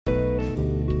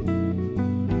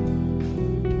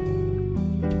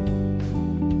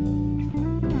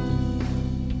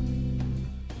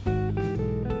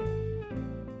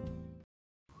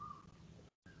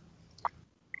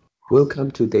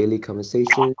Welcome to Daily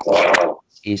Conversation.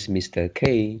 Is Mr.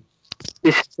 K.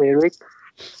 It's Eric.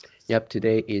 Yep,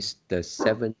 today is the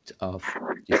 7th of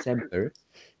December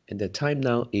and the time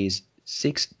now is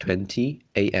 6:20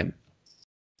 a.m.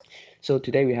 So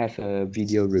today we have a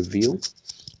video review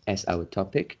as our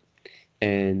topic,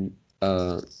 and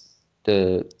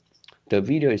the the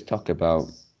video is talk about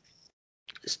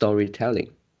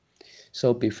storytelling.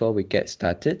 So before we get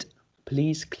started,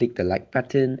 please click the like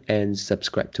button and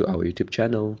subscribe to our YouTube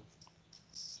channel.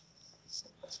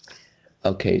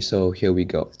 Okay, so here we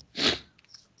go.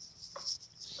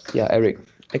 Yeah, Eric,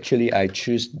 actually I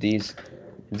choose this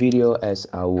video as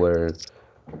our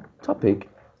topic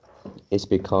is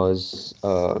because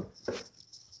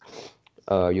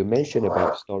you mentioned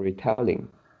about storytelling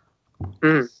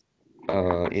Mm,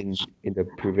 in the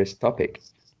previous topic.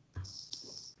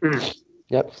 mm.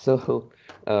 Yep, so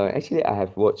actually I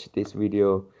have watched this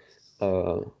video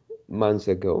uh, months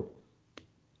ago.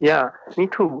 Yeah, me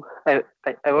too. I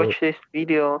Oh, watched this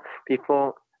video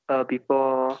before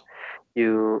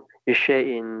you share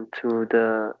into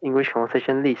the English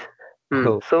conversation list.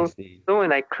 oh, I So see. so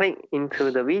when I click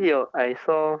into the video, I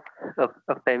saw a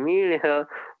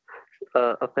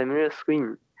familiar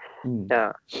screen. Mm.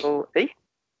 Yeah. So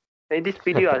this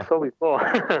video I saw before.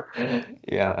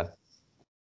 Yeah.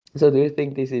 So do you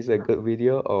think this is a good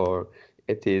video or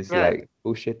it is Yeah. like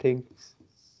bullshitting?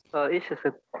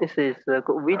 This is a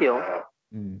good video.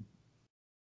 Mm.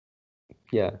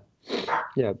 Yeah,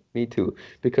 yeah, me too.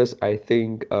 Because I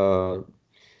think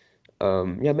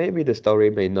yeah, maybe the story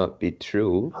may not be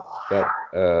true, but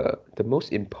the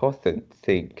most important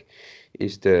thing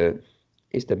is the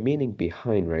meaning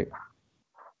behind, right?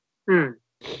 Mm,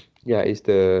 Yeah,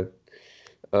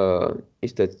 uh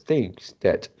is the things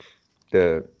that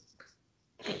the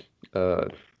uh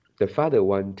the father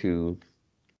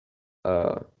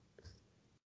uh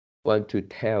want to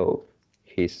tell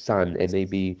his son and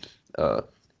maybe uh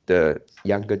the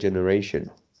younger generation.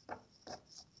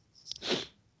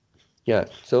 Yeah,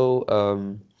 so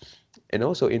and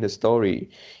also in the story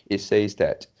it says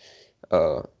that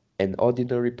uh an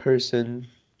ordinary person,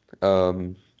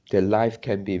 um, their life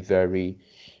can be very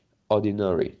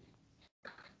ordinary.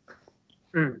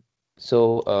 mm,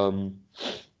 So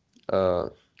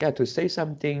yeah, to say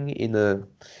something in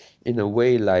a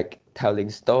way like telling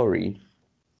story,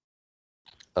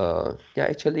 yeah,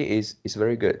 actually is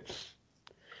very good.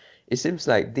 It seems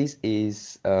like this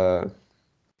is um,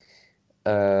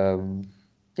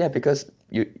 yeah, because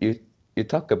you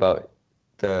talk about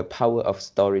the power of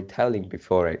storytelling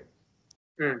before, right?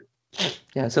 mm,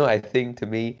 Yeah, so I think to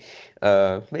me,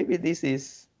 maybe this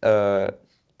is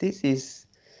this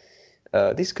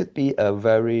could be a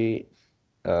very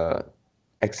uh,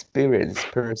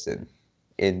 experienced person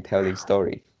in telling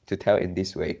story to tell in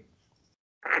this way.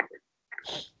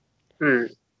 mm,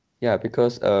 Yeah,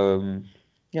 because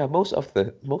yeah, most of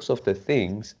the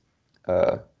things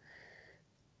uh,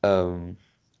 um,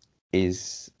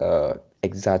 is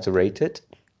exaggerated,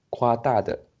 夸大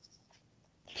的,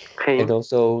 okay. and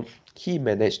also he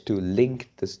managed to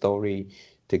link the story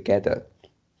together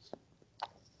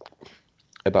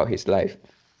about his life.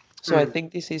 So I Mm,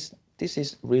 think this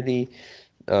is really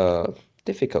uh,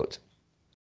 difficult,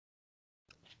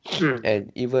 mm,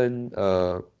 and even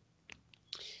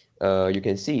you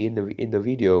can see in the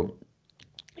video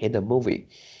in the movie,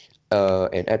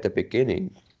 and at the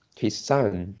beginning, his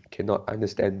son cannot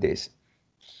understand this,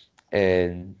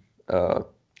 and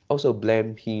also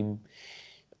blame him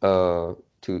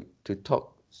to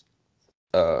talk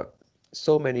uh,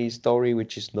 so many story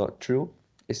which is not true.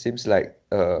 It seems like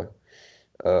uh,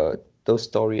 those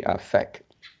story are fake.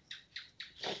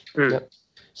 mm, Yep.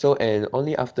 So and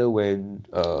only after when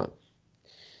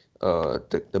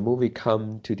the movie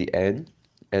come to the end,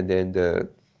 and then the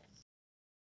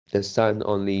son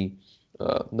only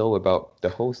know about the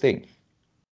whole thing.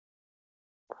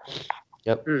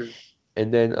 Yep. mm,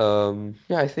 And then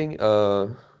yeah, I think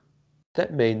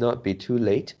that may not be too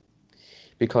late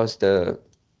because uh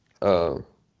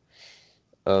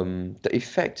the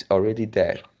effect already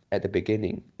there at the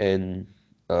beginning, and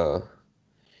uh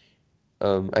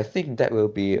I think that will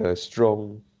be a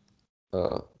strong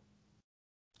uh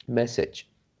message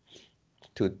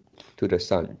to the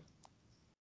son.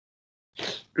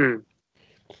 mm.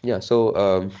 Yeah,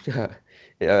 so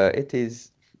yeah, it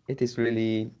is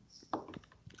really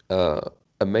uh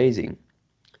amazing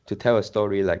to tell a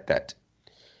story like that.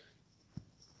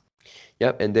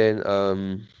 Yep, and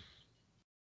then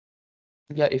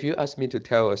yeah, if you ask me to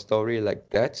tell a story like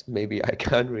that, maybe I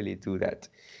can't really do that.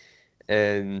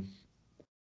 And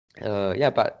yeah,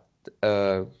 but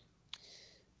uh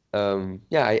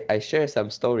yeah, I share some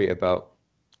story about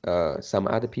some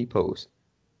other people's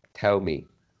tell me,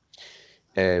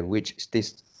 and which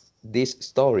this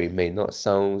story may not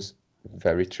sound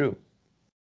very true.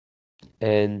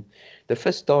 And the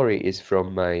first story is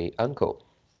from my uncle,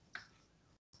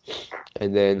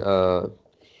 and then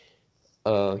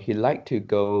he liked to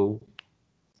go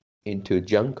into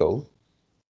jungle,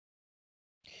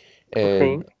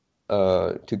 Okay.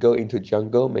 and to go into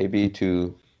jungle maybe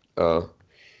uh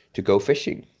to go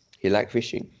fishing. He liked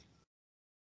fishing.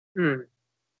 Mm.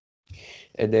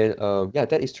 And then yeah,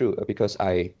 that is true because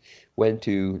I went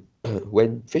to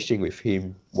went fishing with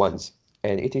him once,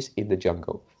 and it is in the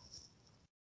jungle.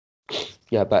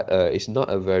 Yeah, but it's not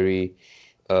a very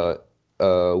uh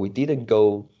we didn't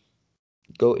go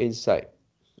inside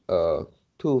uh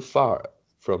too far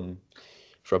from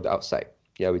the outside.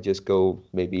 Yeah, we just go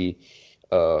maybe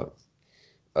uh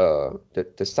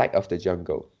the side of the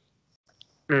jungle.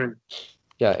 Mm.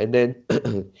 Yeah, and then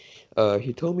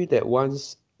he told me that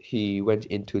once he went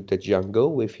into the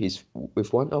jungle with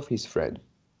one of his friend,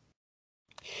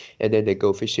 and then they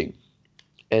go fishing.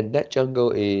 And that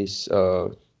jungle is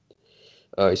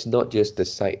it's not just the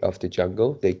side of the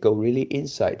jungle. They go really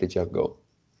inside the jungle.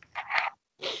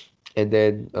 And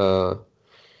then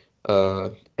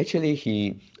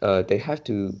actually they have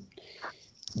to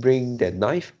bring their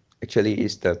knife. Actually,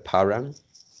 is the parang,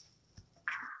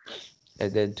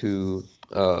 and then to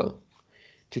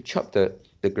chop the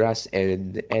grass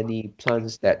and any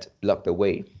plants that block the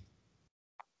way.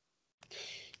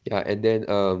 Yeah, and then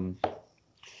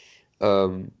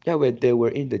yeah, when they were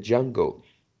in the jungle,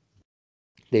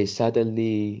 they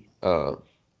suddenly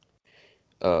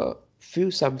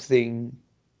feel something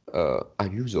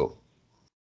unusual.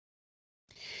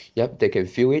 Yep, they can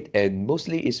feel it, and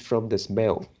mostly it's from the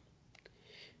smell.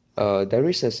 There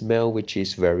is a smell which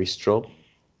is very strong,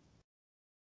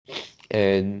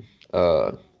 and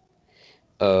uh,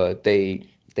 they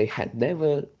had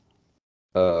never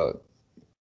uh,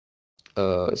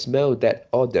 smelled that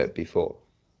odor before.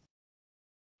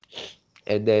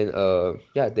 And then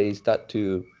yeah, they start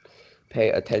to pay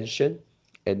attention,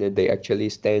 and then they actually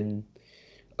stand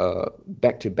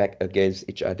back to back against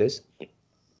each others,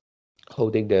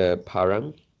 holding the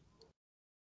parang,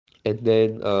 and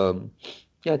then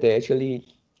yeah, they actually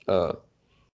uh,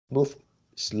 move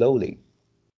slowly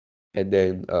and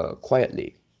then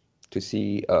quietly to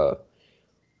see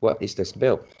what is the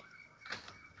smell,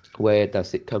 where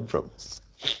does it come from,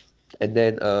 and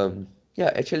then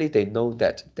yeah, actually they know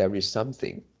that there is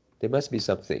something, there must be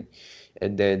something,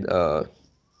 and then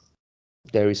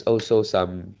there is also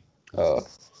some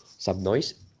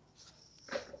noise,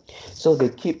 so they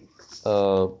keep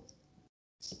uh,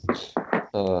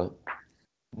 uh,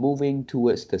 moving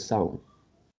towards the sound,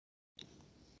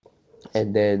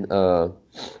 and then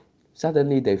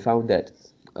suddenly they found that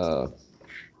uh,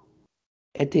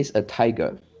 it is a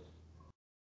tiger,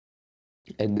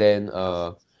 and then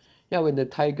yeah, when the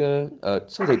tiger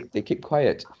so they keep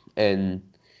quiet and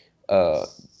uh,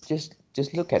 just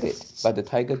look at it, but the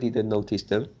tiger didn't notice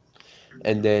them,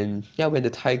 and then yeah, when the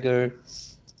tiger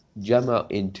jumped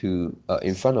out into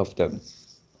in front of them,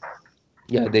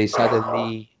 yeah, they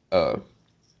suddenly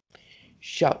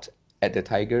shout at the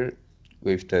tiger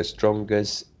with the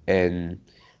strongest and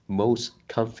most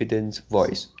confident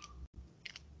voice.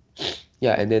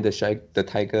 Yeah, and then the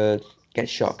tiger gets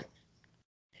shocked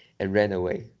and ran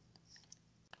away.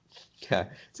 Yeah,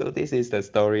 so this is the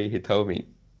story he told me.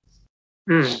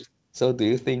 Mm. So do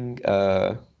you think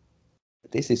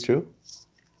this is true?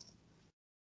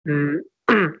 Mm.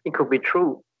 It could be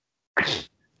true.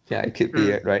 Yeah, it could be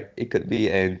Mm. right. It could be,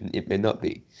 and it may not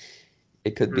be.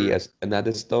 It could be Mm.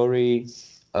 another story.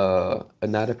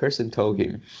 Another person told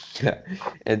him. Yeah,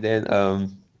 and then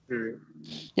Mm.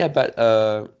 yeah, but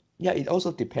yeah, it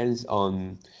also depends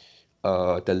on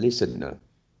the listener,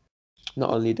 not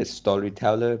only the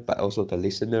storyteller, but also the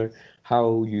listener.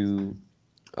 How you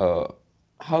uh,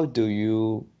 how do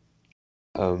you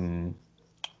um,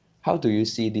 how do you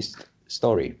see this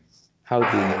story? How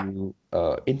do you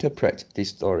interpret this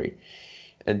story?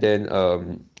 And then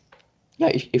yeah,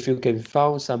 if you can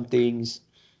find some things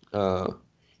uh,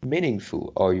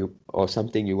 meaningful, or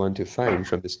something you want to find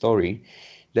from the story,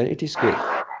 then it is good.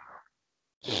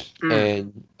 Mm.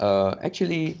 And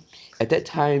actually, at that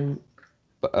time,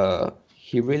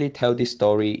 he really tell this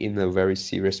story in a very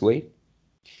serious way.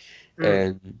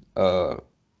 Mm. And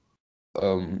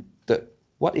the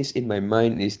what is in my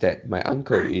mind is that my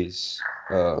uncle is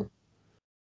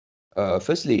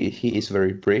firstly, he is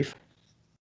very brave,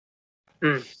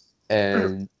 Mm.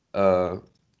 and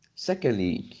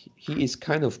secondly, he is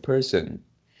kind of person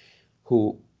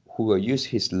who who will use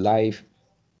his life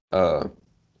uh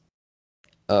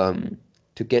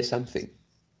to get something.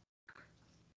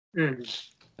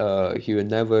 He will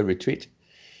never retreat.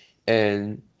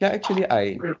 And yeah, actually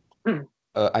I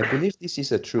believe this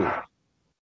is a true.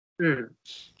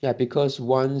 Yeah, because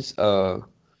once uh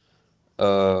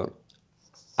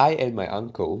I and my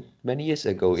uncle many years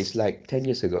ago, it's like 10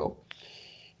 years ago,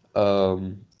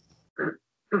 um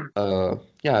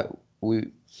yeah,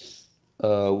 we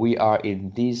are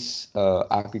in this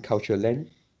agricultural land,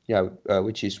 yeah,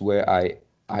 which is where I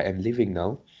am living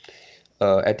now.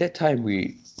 At that time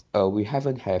we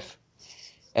haven't have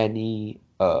any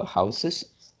houses,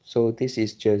 so this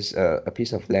is just a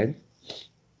piece of land.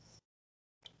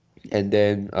 And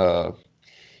then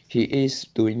he is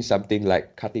doing something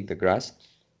like cutting the grass.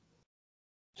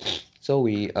 So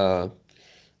I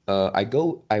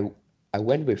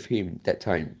went with him that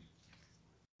time,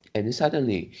 and then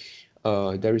suddenly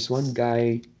there is one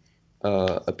guy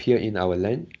appear in our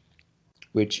land,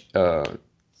 which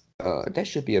that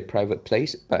should be a private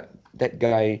place, but that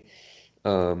guy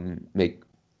make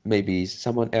maybe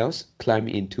someone else climb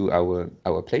into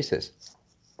our places.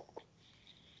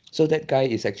 So that guy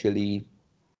is actually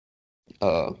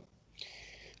uh,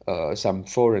 some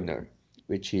foreigner,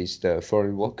 which is the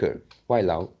foreign worker, 外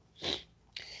劳.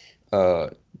 Uh,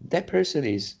 that person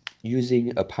is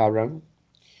using a parang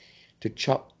to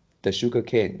chop the sugar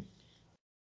cane.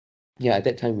 Yeah, at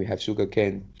that time we have sugar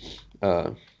cane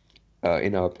uh,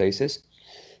 in our places.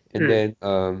 And then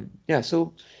yeah,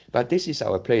 so but this is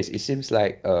our place. It seems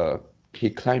like he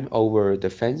climbed over the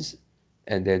fence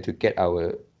and then to get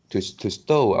our to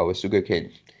stow our sugar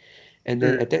cane. And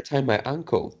then at that time my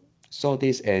uncle saw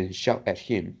this and shout at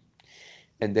him.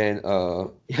 And then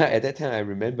yeah, at that time I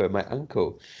remember my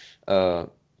uncle uh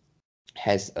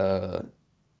has a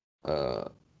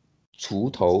锄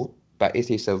头, but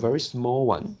it is a very small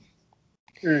one.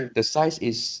 The size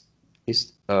is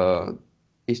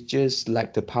just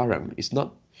like the parang. It's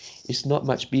not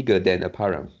much bigger than a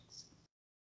parang.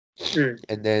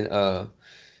 And then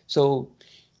so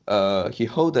he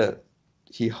hold the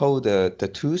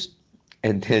tools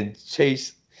and then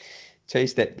chase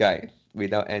that guy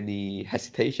without any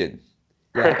hesitation.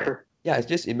 Yeah, yeah.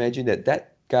 Just imagine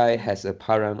that guy has a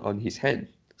parang on his hand,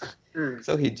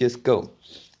 so he just go,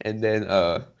 and then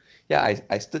yeah,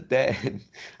 I stood there and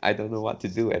I don't know what to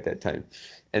do at that time,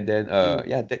 and then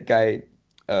yeah, that guy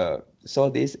saw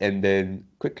this and then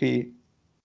quickly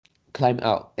climbed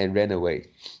out and ran away.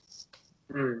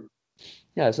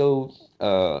 Yeah, so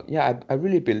yeah, I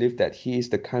really believe that he is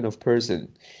the kind of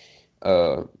person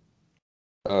uh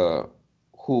uh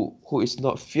who is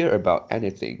not fear about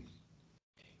anything.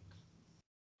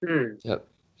 Yep,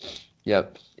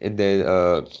 yep. And then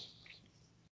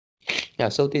yeah,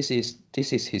 so this is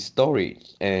his story,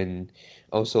 and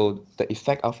also the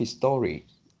effect of his story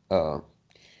uh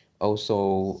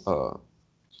also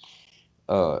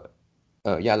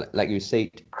yeah, like you said,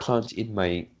 plant in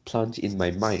my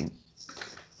mind.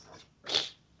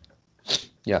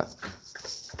 Yeah.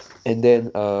 And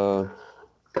then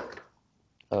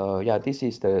yeah, this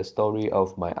is the story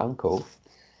of my uncle.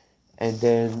 And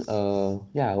then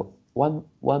yeah, one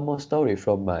more story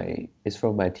from my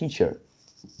teacher.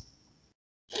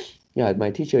 Yeah,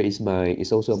 my teacher is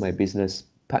also my business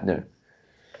partner.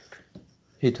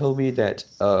 He told me that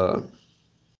a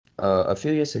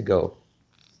few years ago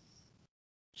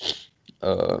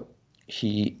uh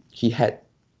he had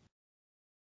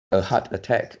a heart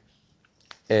attack,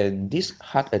 and this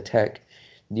heart attack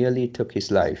nearly took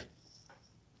his life.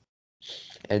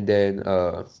 And then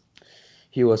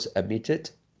he was admitted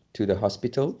to the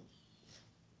hospital.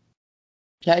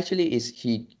 Yeah, actually is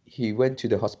he went to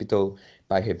the hospital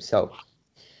by himself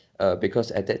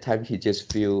because at that time he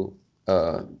just feel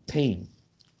pain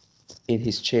in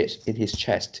his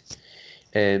chest,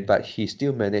 and but he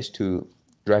still managed to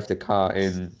drive the car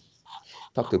and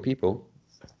talk to people.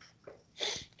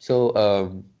 So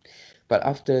but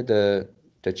after the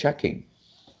checking,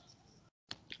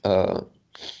 uh,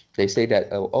 they say that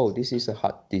oh, this is a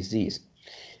heart disease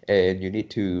and you need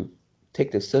to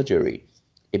take the surgery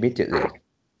immediately.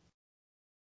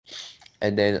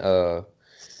 And then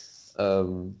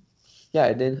um yeah,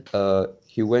 and then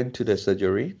he went to the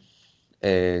surgery,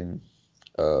 and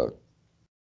uh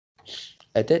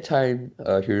at that time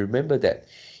he remembered that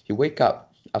he wake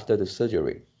up after the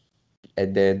surgery,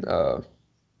 and then uh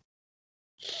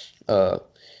uh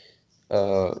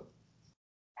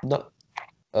not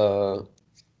uh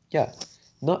yeah,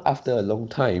 not after a long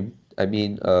time, I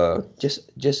mean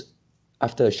just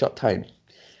after a short time,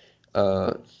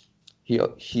 uh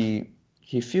he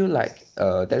he feel like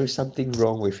there is something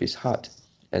wrong with his heart.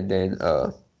 And then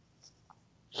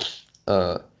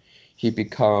he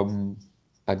become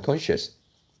unconscious.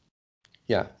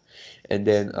 Yeah, and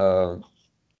then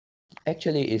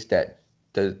actually is that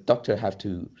the doctor have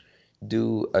to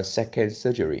do a second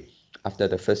surgery after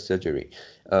the first surgery.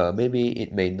 Maybe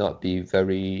it may not be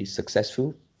very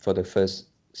successful for the first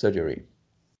surgery.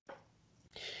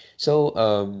 So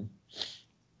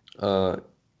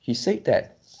he said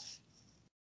that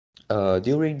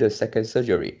during the second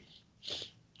surgery,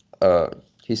 uh,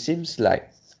 he seems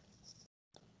like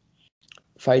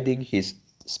finding his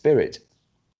spirit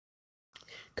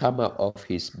come out of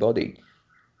his body,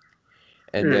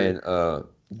 and then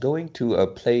going to a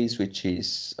place which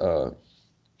is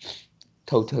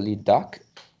totally dark.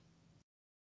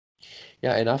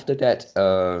 Yeah, and after that,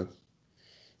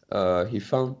 he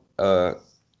found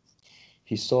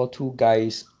he saw two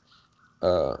guys,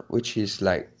 which is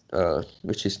like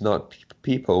which is not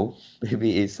people,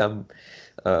 maybe it's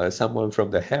someone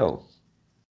from the hell,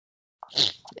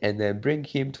 and then bring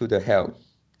him to the hell.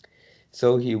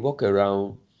 So he walked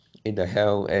around in the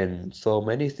hell and saw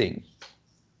many things.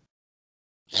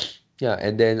 Yeah,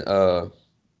 and then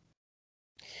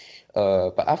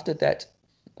but after that,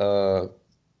 uh,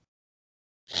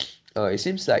 it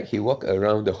seems like he walked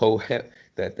around the whole hell,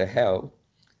 the hell,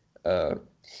 uh,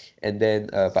 and then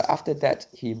but after that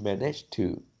he managed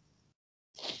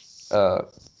uh,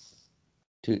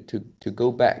 to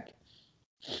go back,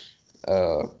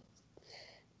 uh,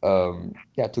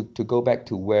 yeah, to go back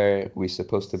to where we're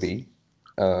supposed to be,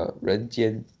 人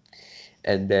间,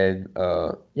 and then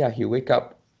yeah, he wake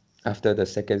up after the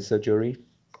second surgery.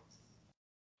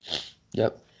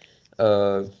 Yep.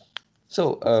 Uh,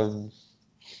 so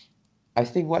I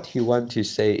think what he want to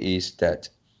say is that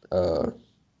uh,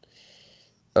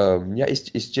 yeah,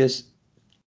 it's just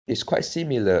it's quite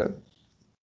similar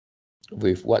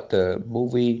with what the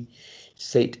movie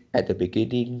said at the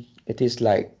beginning. It is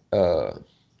like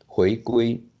回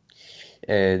归,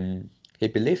 and he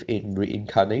believed in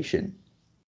reincarnation.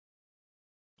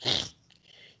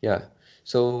 Yeah.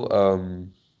 So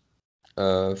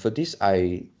for this,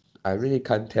 I really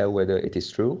can't tell whether it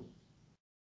is true.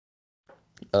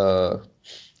 Uh,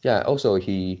 yeah. Also,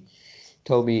 he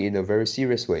told me in a very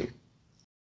serious way.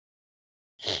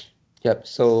 Yep.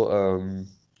 So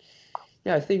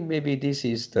yeah, I think maybe this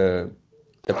is the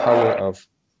power of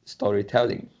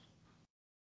storytelling.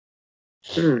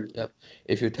 Yep.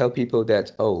 If you tell people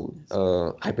that, oh,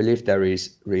 I believe there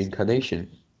is reincarnation,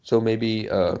 so maybe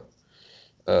uh,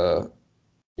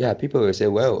 yeah, people will say,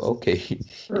 well, okay,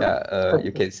 yeah,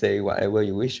 you can say whatever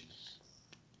you wish.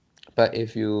 But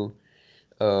if you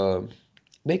uh,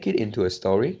 make it into a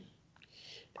story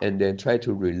and then try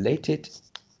to relate it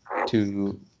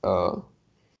to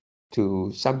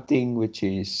something which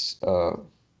is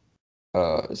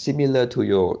similar to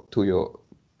your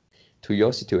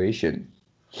situation,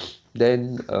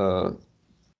 then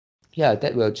yeah,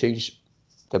 that will change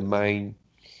the mind,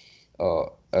 uh,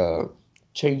 uh,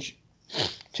 change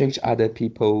other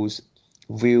people's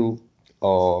view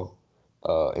or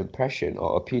impression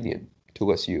or opinion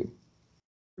towards you.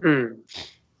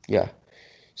 Yeah.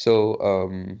 So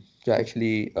yeah,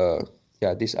 actually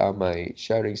yeah, these are my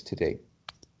sharings today.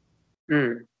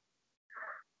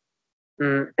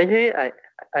 Actually, I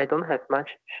don't have much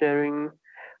sharing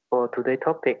for today's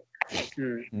topic.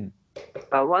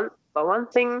 But one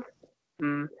thing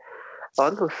I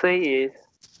want to say is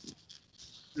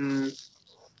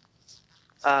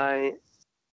I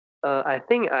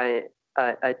think I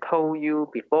told you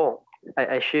before.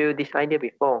 I shared this idea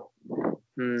before.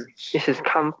 This has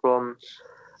come from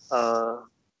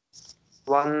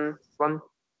one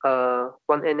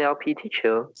NLP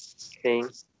teacher. Okay.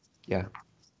 Yeah.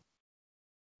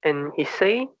 And he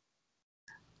say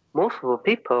most of the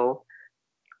people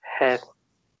have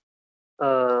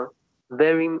a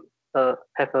very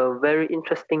have a very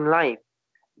interesting life.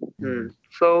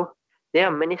 So there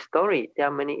are many stories. There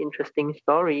are many interesting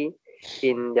stories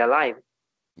in their life.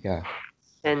 Yeah.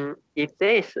 And if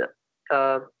there is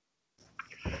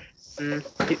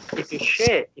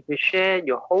if you share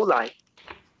your whole life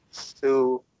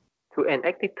to an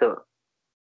editor,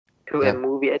 to a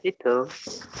movie editor,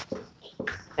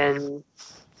 and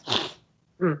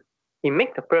he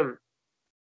make the film,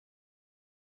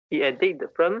 he edit the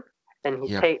film, and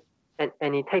he take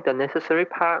he take the necessary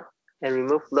part and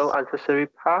remove no unnecessary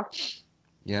parts.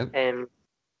 Yep. And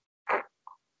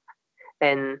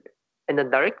the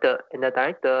director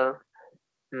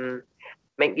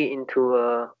make it into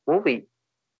a movie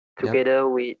together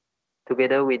with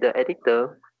the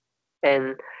editor,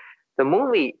 and the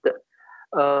movie they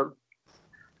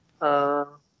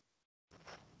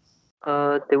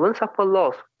won't suffer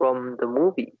loss from the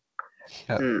movie.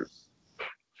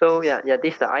 So yeah,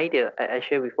 this is the idea I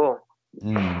shared before.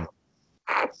 Mm.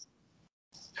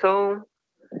 So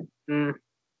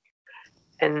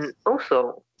and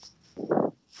also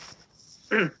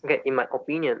okay, in my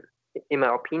opinion,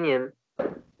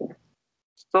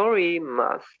 story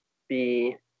must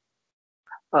be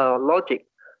logic.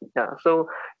 Yeah, so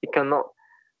you cannot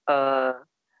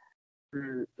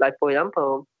like for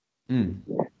example,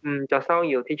 Mm. just now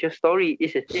you teach a story.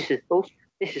 This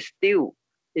is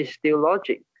still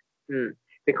logic.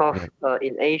 Because Yeah.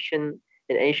 in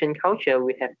Asian culture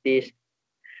we have this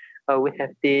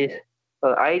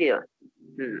idea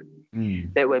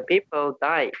Mm. that when people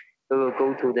die, they will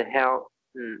go to the hell,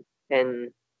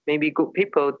 and maybe good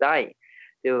people die,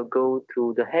 they will go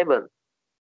to the heaven.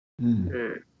 Mm.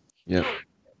 Mm. Yep.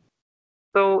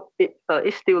 So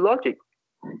it's still logic.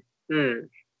 Mm.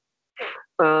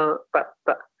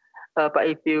 But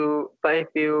if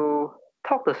you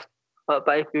talk the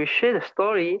but if you share the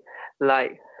story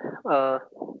like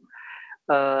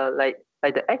uh like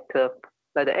the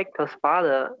actor's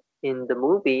father in the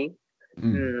movie,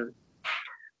 Mm. mm,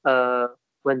 uh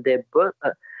when they birth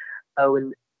uh,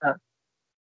 when uh,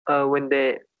 uh, when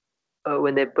they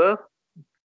when they birth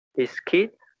his kid,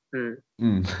 mm,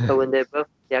 Mm. when they birth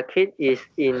their kid is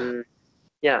in,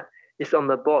 yeah, is on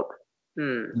the board,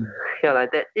 mm, Mm. yeah,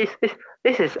 like that.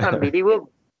 This is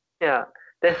unbelievable. Yeah,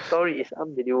 that story is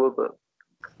unbelievable.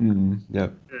 Mm.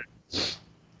 Yep. Mm.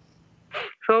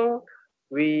 So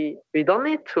we don't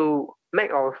need to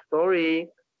make our story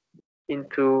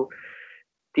into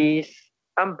this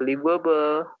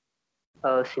unbelievable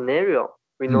scenario. Mm.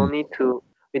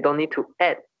 We don't need to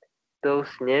add those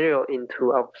scenario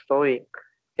into our story.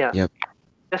 Yeah, Yep.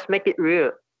 just make it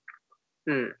real.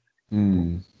 Mm,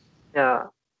 Mm. yeah,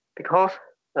 because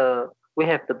we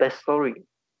have the best story.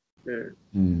 Mm.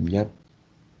 Mm. Yep.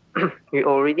 We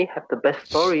already have the best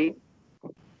story.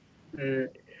 Mm,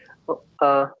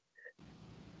 uh,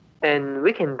 and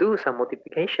we can do some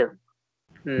modification.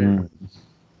 Mm, Mm.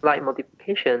 like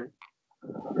modification.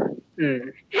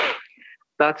 Mm,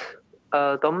 but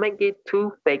don't make it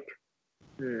too fake.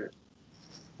 Mm,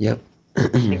 Yep.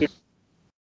 make it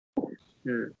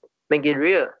mm, make it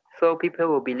real, so people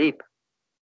will believe.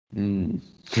 Mm.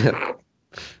 Yep.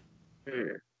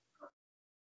 Mm,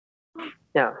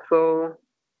 yeah. So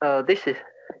this is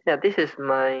this is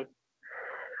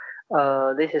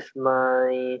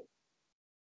my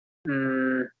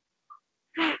mm,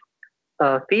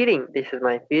 feeling. This is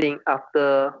my feeling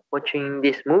after watching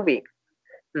this movie.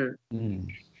 Mm. Mm.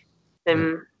 Yep.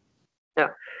 And yeah,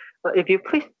 if you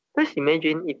please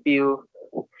imagine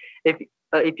if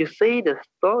if you say the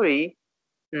story,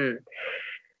 mm,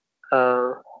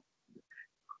 uh,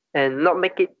 and not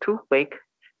make it too fake,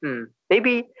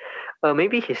 maybe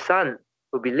maybe his son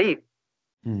will believe.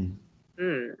 Mm.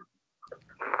 Mm.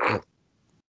 Yep.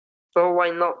 So why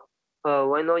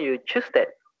not you choose that?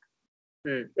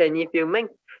 And if you make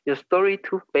your story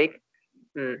too fake,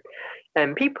 mm,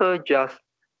 and people just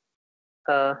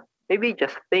uh maybe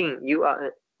just think you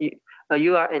are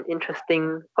an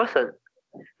interesting person,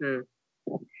 mm,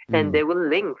 and Mm. they will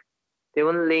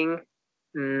link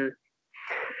mm,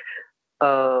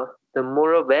 uh the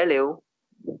moral value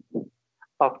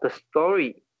of the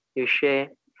story you share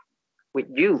with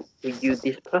you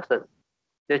this person.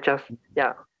 They just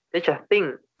yeah they just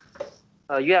think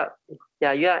you are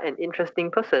you are an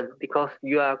interesting person because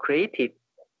you are creative.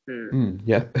 Mm.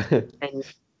 Yep. And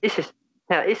this is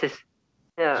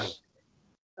yeah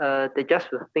they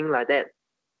just will think like that.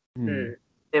 Mm.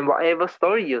 And whatever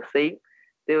story you say,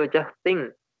 they will just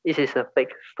think this is a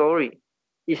fake story.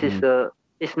 This is Mm. a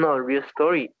it's not a real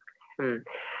story. Mm.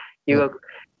 You Yep. are,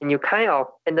 and you kind of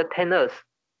entertain us.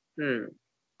 Mm.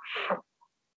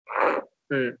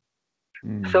 Mm.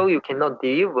 So Mm. you cannot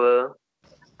deliver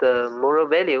the moral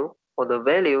value or the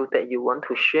value that you want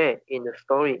to share in the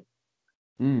story.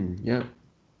 Mm. Yep.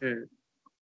 Mm.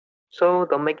 So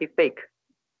don't make it fake.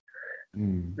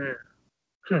 Mm. Mm.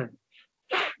 Hmm.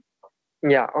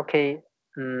 Yeah. Okay.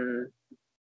 Mm.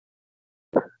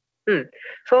 Mm.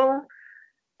 So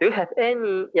do you have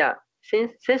any? Yeah.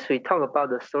 Since we talk about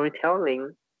the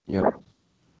storytelling, Yep.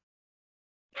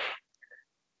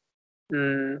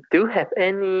 do you have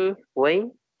any way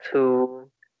to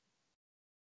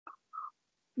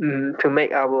to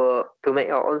make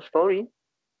our own story,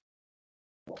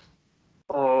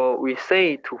 or we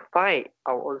say to find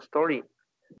our own story?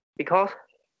 Because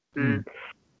Mm.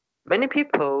 many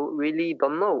people really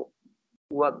don't know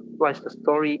what's the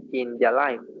story in their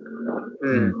life.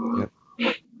 Mm. Mm, Yep.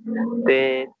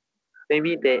 they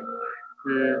maybe they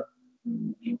mm,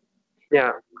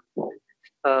 yeah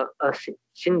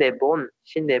since they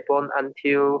born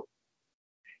until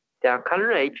their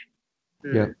current age.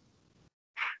 Yeah.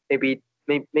 Maybe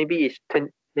it's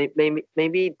 20.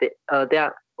 Maybe they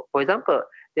are, for example,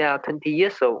 they are 20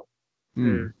 years old.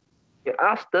 You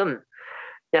ask them,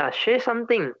 share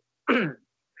something,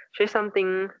 share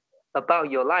something about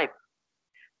your life.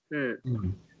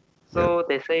 So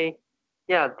they say,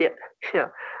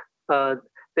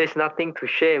 there's nothing to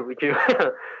share with you.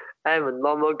 I'm a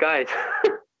normal guy.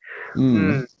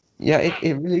 Yeah,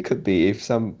 it really could be if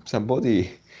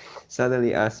somebody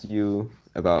suddenly asks you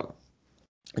about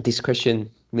this question,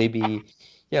 maybe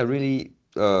really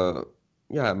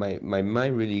my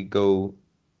mind really goes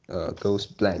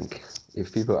blank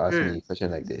if people ask me a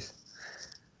question like this.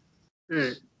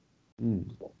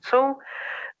 So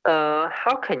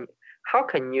how can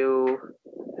you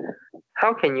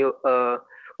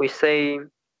we say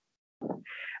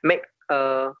make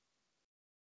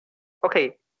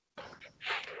okay,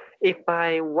 if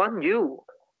I want you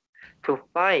to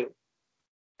find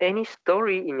any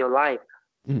story in your life,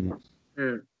 it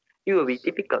will be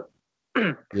difficult.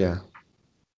 Yeah.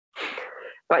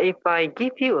 But if I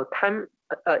give you a timestamp,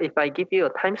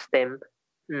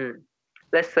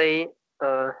 let's say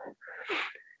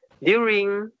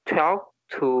during 12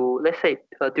 to let's say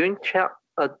during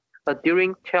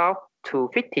 12 to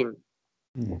 15,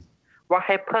 what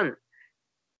happened?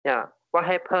 What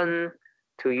happened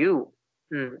to you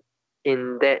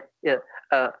in that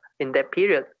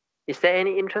period? Is there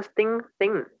any interesting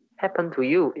thing happened to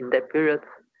you in that period?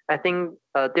 I think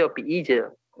they'll be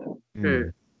easier.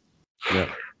 Yeah.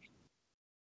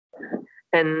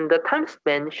 And the time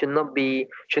span should not be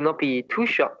too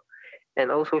short,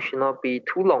 and also should not be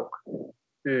too long.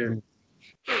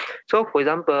 So, for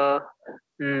example,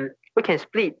 we can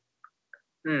split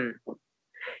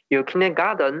your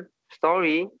kindergarten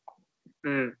story,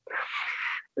 and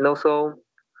also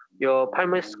your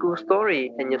primary school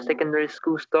story, and your secondary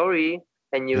school story,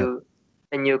 and your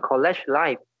college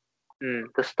life.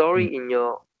 The story in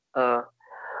your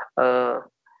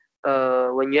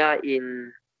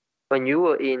when you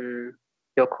were in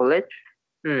your college,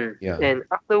 and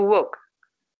after work,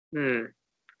 and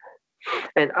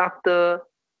after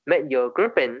met your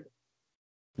girlfriend,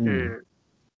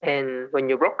 and when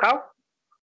you broke out,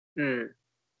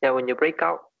 when you break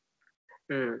out,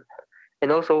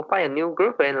 and also find a new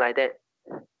girlfriend like that,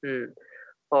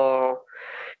 or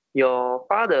your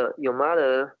father, your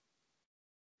mother,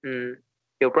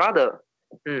 your brother,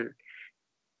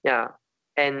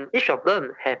 and each of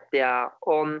them have their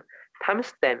own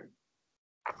timestamp.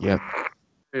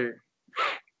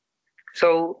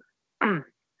 So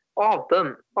all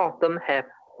of them have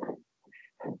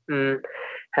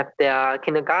their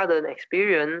kindergarten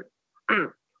experience,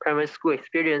 primary school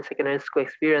experience, secondary school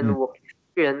experience, work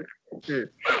experience.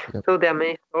 So there are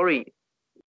many stories.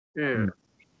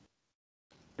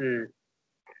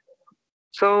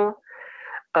 So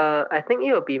I think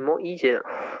it will be more easier.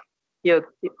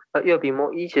 It'll be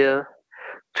more easier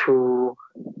to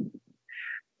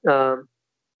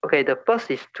the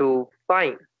first is to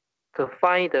find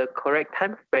the correct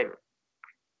time frame.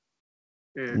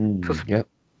 To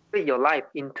split your life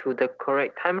into the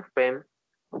correct time frame.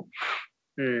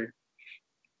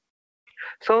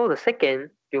 So the second,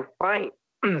 you find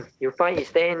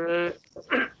is there any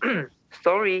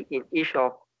story in each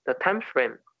of the time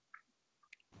frame.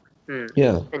 And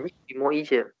it will be more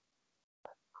easier.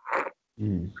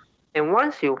 And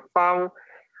once you found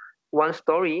one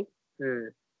story,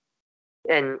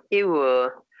 and it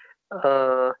will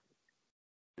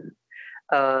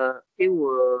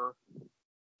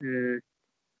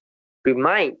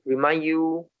remind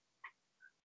you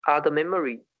other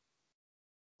memory.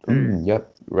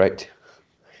 Yep, right.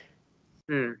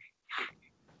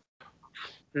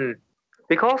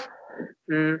 Because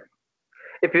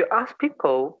if you ask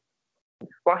people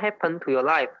what happened to your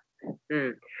life,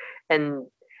 and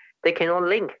they cannot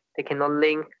link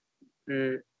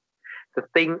the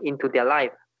thing into their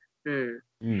life, and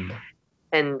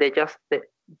they just say,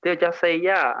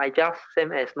 I just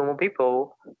same as normal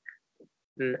people.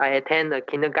 I attend a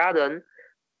kindergarten.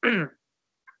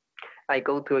 I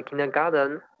go to a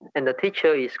kindergarten, and the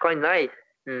teacher is quite nice,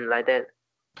 like that.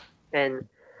 And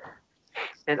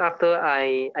after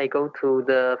I go to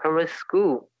the primary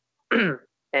school,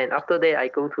 and after that I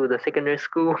go to the secondary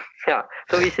school.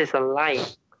 So this is a line.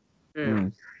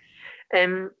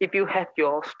 And if you have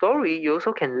your story, you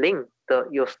also can link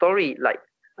your story like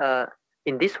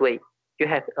in this way. You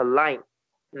have a line.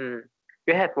 You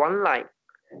have one line,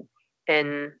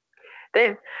 and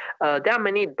then there are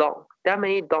many dots. There are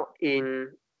many dots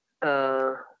in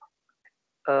the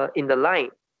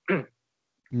line,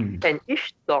 and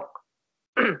each dot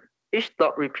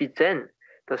represents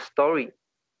the story.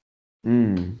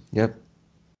 Yep.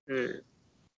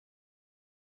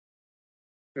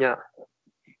 Yeah.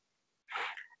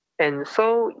 And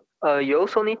so you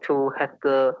also need to have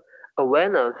the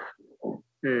awareness.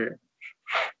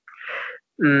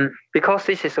 Because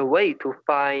this is a way to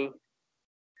find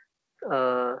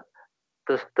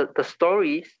the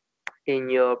stories in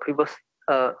your previous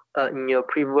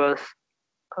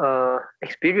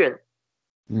experience.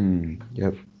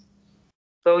 Yep.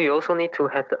 So you also need to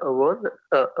have the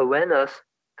awareness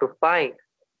to find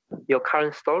your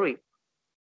current story.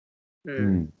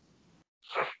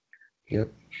 Yep.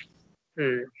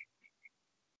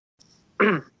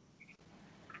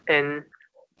 And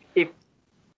if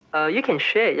you can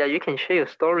share your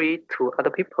story to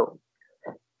other people.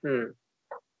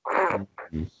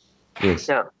 Yes.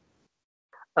 Yeah.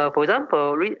 For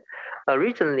example,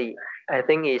 recently, I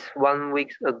think it's 1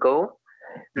 week ago,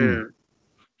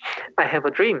 I have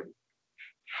a dream.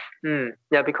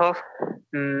 Yeah, because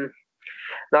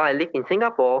now I live in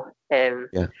Singapore, and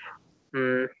I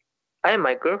and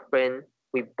my girlfriend,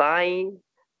 we buy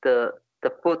the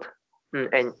food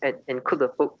and cook the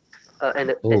food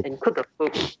and cook the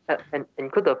food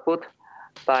and cook the food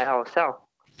by ourselves.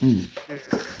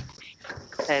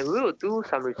 And we will do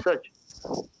some research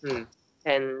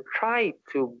and try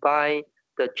to buy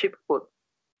the cheap food.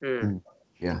 And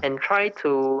try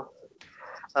to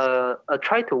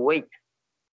wait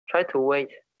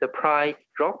the price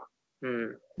drop.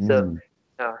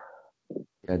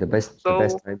 The best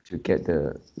time to get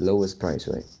the lowest price,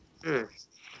 right?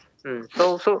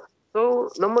 So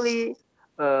normally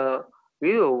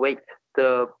we will wait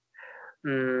the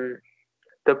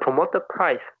promoted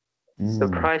price,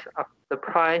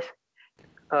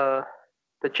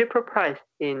 the cheaper price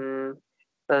in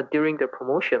during the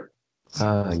promotion.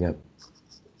 Yep.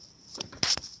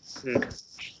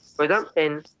 For example,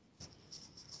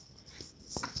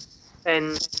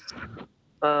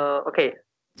 okay,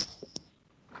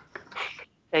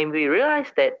 and we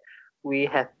realized that we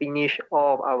have finished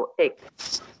all of our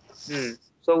eggs.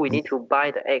 So we need to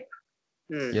buy the egg.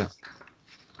 Yeah.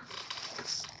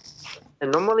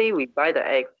 And normally we buy the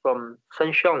egg from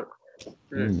Shengsheng.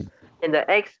 And the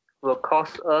eggs will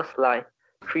cost us like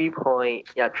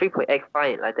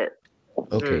 3.85 like that.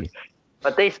 Okay.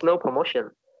 But there is no promotion.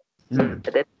 So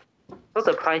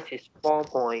the price is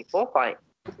 4.45.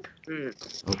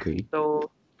 Okay.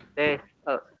 So there's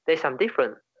some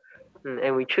difference.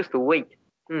 And we choose to wait.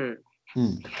 And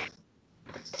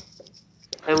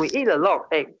we eat a lot of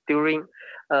egg during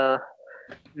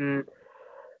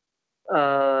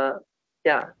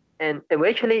and we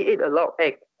actually eat a lot of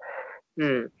egg.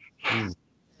 And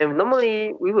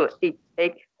normally we will eat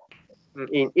egg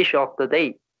in each of the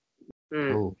day.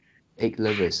 Oh, egg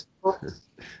lovers.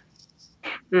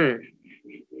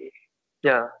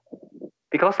 Yeah,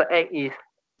 because the egg is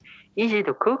easy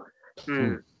to cook.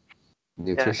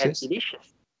 Nutritious.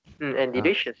 And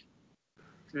delicious.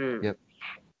 Yep.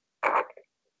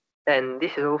 And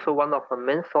this is also one of the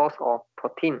main source of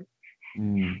protein.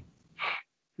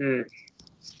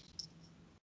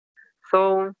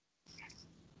 So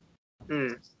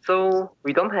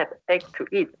we don't have egg to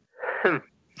eat.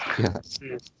 Yeah.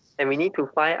 And we need to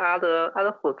find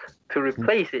other food to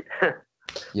replace it.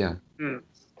 Yeah.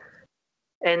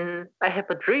 And I have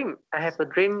a dream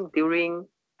during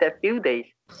that few days.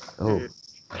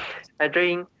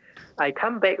 I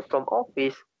come back from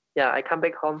office. Yeah, I come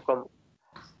back home from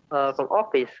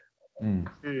office.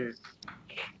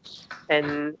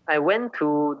 And I went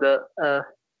to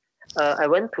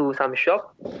some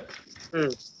shop.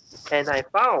 And I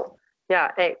found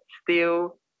egg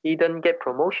still didn't get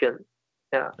promotion.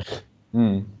 Yeah.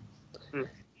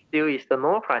 Still is the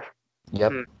normal price.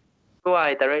 Yep. So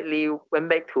I directly went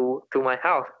back to my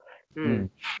house. And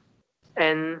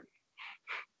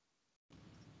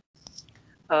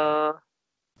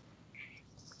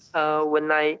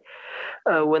when I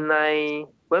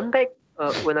went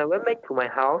back to my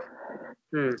house,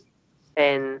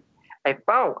 and I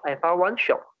found one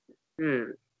shop.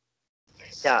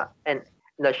 Yeah, and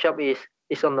the shop is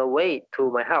on the way to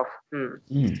my house.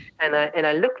 And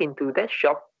I look into that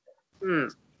shop.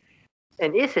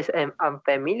 And this is an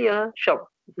unfamiliar shop.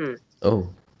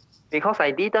 Because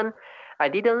I didn't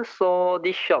saw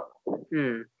this shop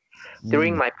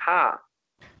during my path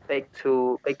back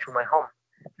to my home.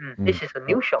 This is a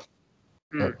new shop.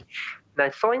 And I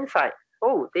saw inside.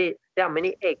 Oh, there are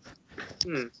many eggs.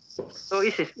 So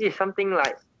it is something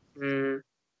like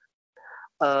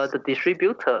the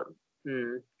distributor.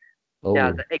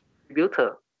 Yeah, the egg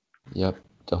distributor. Yep,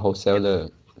 the wholesaler,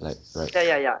 like, right?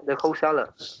 Yeah, the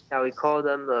wholesaler. Yeah, we call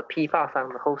them the 批发商,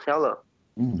 the wholesaler.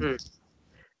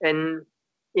 And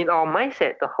in our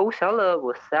mindset, the wholesaler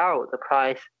will sell the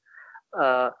price,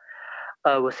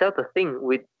 will sell the thing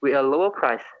with a lower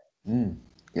price.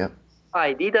 Yep.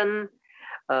 I didn't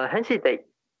hesitate.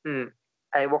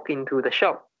 I walk into the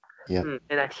shop. Yep.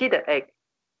 And I see the egg.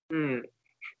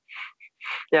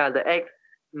 Yeah, the egg.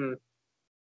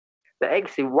 The egg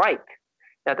is white.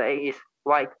 Yeah, the egg is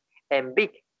white and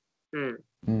big.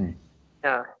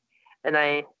 Yeah, and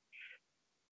I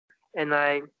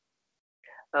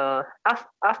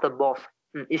ask the boss.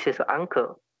 This is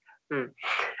uncle.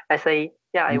 I say,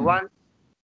 yeah, I want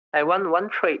one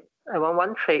tray. I want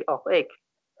one tray of egg.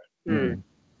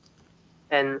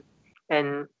 And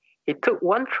he took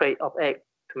one tray of egg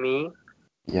to me.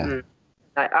 Yeah.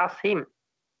 I asked him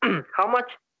how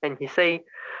much, and he say,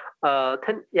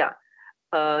 10. Yeah.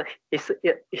 He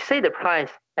say the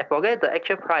price. I forget the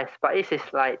actual price, but it is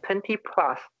like 20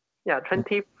 plus. Yeah,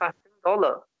 20 plus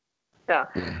dollar. Yeah.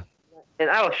 And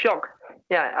I was shocked.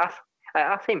 Yeah, I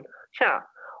asked him, yeah,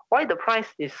 why the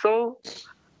price is so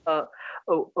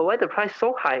why the price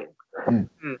so high?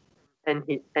 And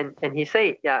he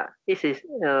say, yeah, this is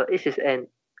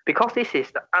because this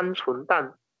is the 鹌鹑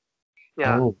蛋.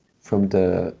 Yeah. Oh, from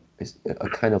it's a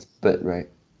kind of bird, right?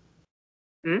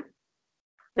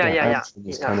 Yeah.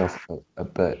 It's kind of a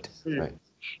bird, right?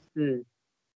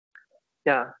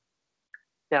 Yeah.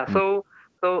 So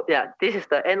yeah, this is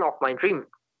the end of my dream.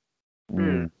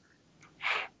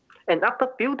 And after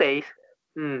a few days,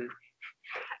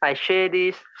 I share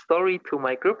this story to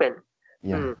my girlfriend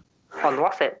on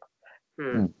WhatsApp.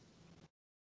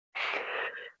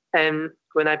 And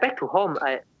when I back to home,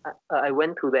 I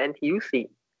went to the NTUC.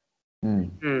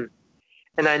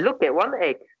 And I look at one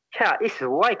egg. Yeah, it's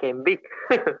white and big.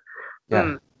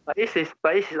 But this is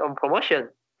on promotion.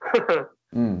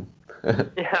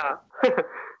 Yeah.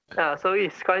 Yeah, so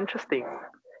it's quite interesting.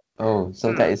 Oh,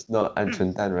 so that is not 鹌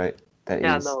鹑蛋, right? That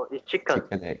is no, it's chicken.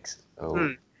 Chicken eggs.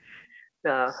 Oh.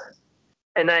 Yeah.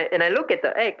 And I look at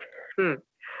the egg.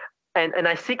 And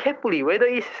I see carefully whether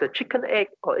it is a chicken egg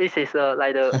or it is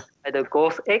like the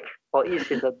ghost egg or it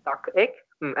is a duck egg.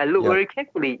 I look very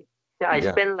carefully. Yeah, I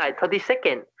spend like 30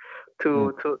 seconds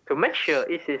to make sure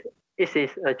it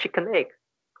is a chicken egg.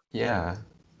 Yeah.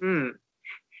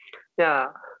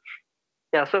 Yeah.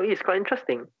 Yeah, so it's quite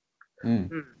interesting.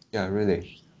 Yeah,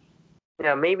 really.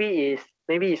 Yeah, maybe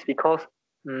it's because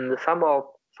some of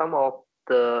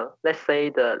the, let's say,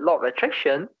 the law of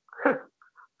attraction.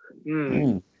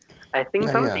 I think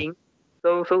something.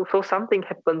 So something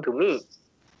happened to me.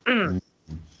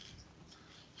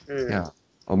 Yeah.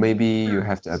 Or maybe you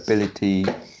have the ability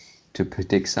to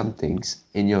predict some things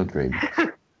in your dream.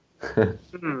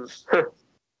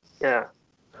 Yeah.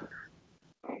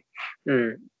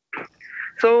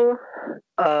 So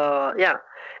yeah,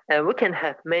 and we can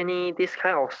have many this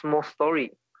kind of small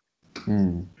story.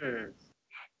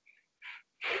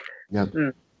 Yep.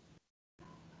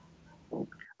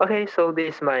 Okay, so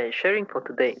this is my sharing for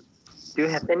today. Do you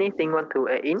have anything want to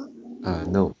add in?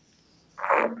 No.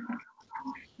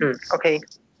 Okay,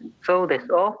 so that's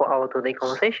all for our today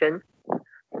conversation.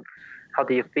 How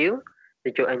do you feel?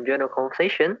 Did you enjoy the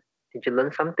conversation? Did you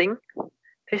learn something?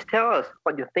 Please tell us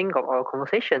what you think of our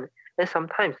conversation, and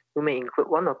sometimes we may include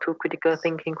one or two critical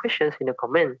thinking questions in the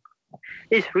comment.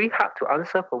 It's really hard to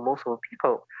answer for most of the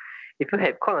people. If you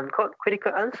have quote-unquote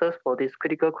critical answers for these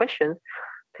critical questions,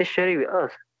 please share it with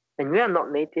us. And we are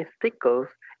not native speakers.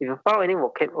 If you found any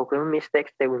vocab or grammar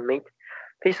mistakes that we made,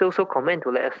 please also comment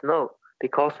to let us know,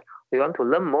 because we want to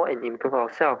learn more and improve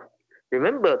ourselves.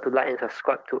 Remember to like and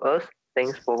subscribe to us.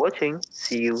 Thanks for watching.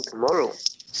 See you tomorrow.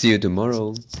 See you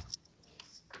tomorrow.